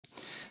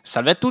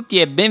Salve a tutti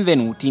e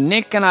benvenuti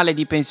nel canale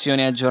di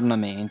Pensioni e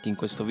Aggiornamenti. In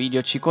questo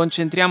video ci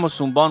concentriamo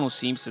su un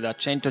bonus INPS da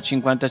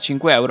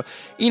 155 euro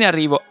in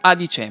arrivo a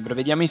dicembre.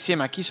 Vediamo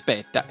insieme a chi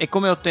spetta e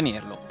come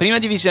ottenerlo. Prima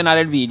di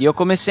visionare il video,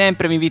 come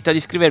sempre vi invito ad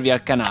iscrivervi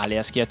al canale e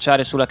a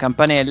schiacciare sulla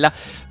campanella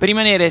per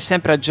rimanere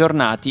sempre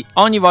aggiornati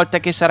ogni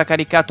volta che sarà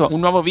caricato un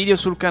nuovo video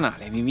sul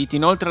canale. Vi invito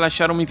inoltre a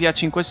lasciare un mi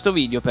piace in questo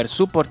video per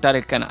supportare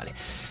il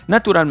canale.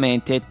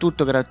 Naturalmente è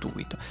tutto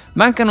gratuito.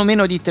 Mancano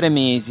meno di 3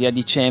 mesi a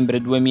dicembre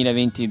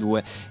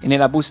 2022 e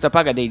nella busta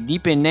paga dei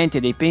dipendenti e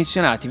dei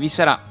pensionati vi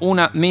sarà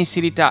una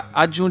mensilità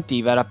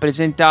aggiuntiva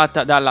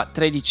rappresentata dalla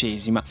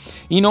 13ª.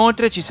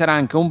 Inoltre ci sarà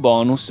anche un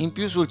bonus in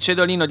più sul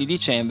cedolino di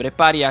dicembre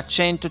pari a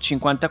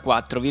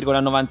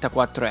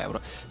 154,94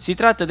 euro. Si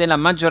tratta della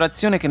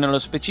maggiorazione che nello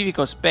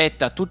specifico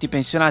spetta a tutti i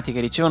pensionati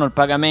che ricevono il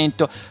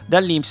pagamento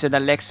dall'INPS e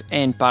dall'ex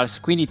ENPALS,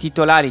 quindi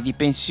titolari di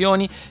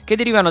pensioni che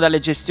derivano dalle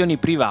gestioni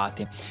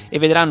private, e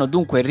vedranno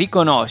dunque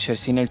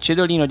riconoscersi nel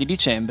cedolino di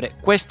dicembre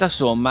questa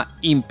somma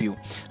in più.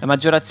 La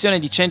maggiorazione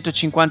di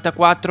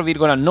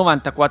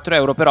 154,94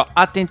 euro però,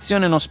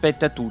 attenzione, non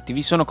spetta a tutti,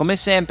 vi sono come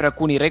sempre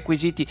alcuni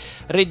requisiti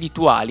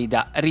reddituali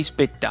da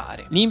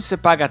rispettare. L'INPS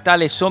paga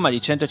tale somma di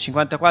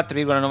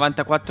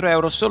 154,94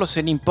 euro solo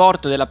se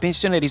l'importo della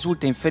pensione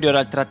risulta inferiore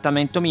al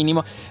trattamento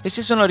minimo e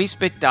se sono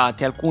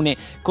rispettate alcune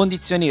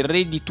condizioni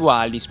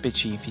reddituali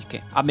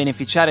specifiche. A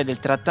beneficiare del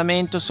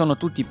trattamento sono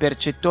tutti i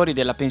percettori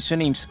della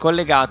pensione INPS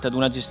collegata ad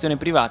una gestione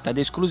privata, ad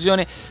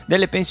esclusione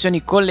delle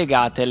pensioni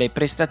collegate alle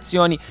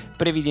prestazioni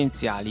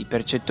previdenziali. I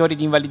percettori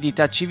di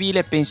invalidità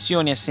civile,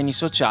 pensioni e assegni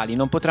sociali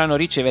non potranno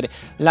ricevere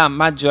la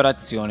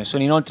maggiorazione.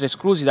 Sono inoltre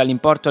esclusi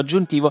dall'importo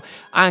aggiuntivo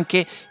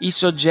anche i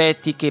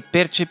soggetti che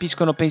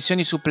percepiscono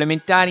pensioni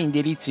supplementari,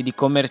 indirizzi di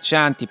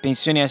commercianti,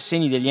 pensioni e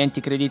assegni degli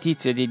enti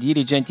creditizi e dei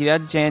dirigenti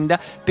d'azienda,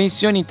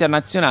 pensioni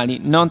internazionali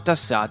non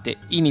tassate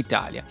in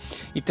Italia.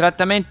 Il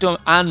trattamento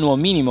annuo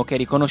minimo che è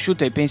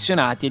riconosciuto ai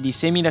pensionati è di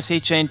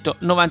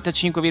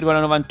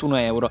 6.695,91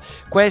 euro.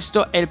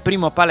 Questo è il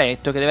primo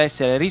paletto che deve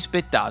essere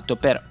rispettato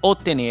per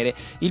ottenere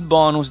il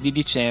bonus di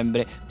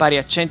dicembre pari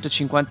a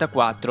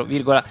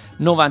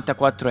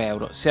 154,94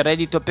 euro. Se il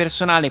reddito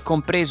personale è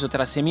compreso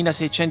tra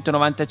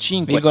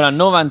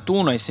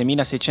 6.695,91 e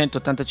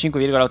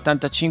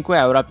 6.685,85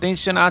 euro, al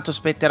pensionato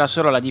spetterà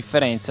solo la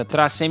differenza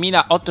tra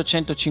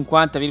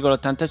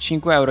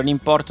 6.850,85 euro e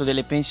l'importo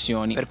delle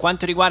pensioni. Per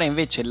quanto riguarda invece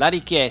la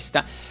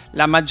richiesta,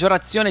 la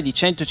maggiorazione di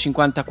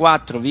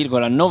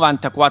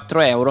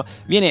 154,94 euro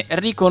viene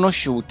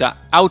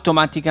riconosciuta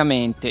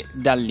automaticamente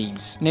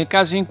dall'INPS. Nel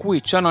caso in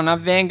cui ciò non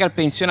avvenga, il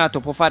pensionato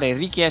può fare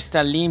richiesta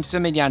all'INPS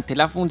mediante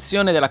la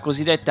funzione della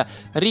cosiddetta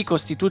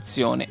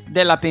ricostituzione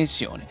della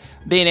pensione.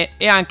 Bene,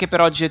 e anche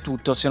per oggi è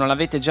tutto. Se non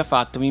l'avete già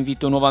fatto, vi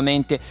invito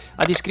nuovamente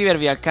ad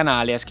iscrivervi al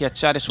canale e a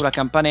schiacciare sulla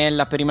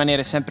campanella per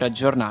rimanere sempre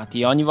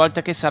aggiornati ogni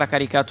volta che sarà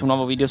caricato un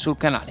nuovo video sul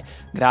canale.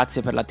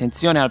 Grazie per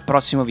l'attenzione, al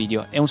prossimo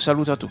video e un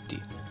saluto a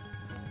tutti.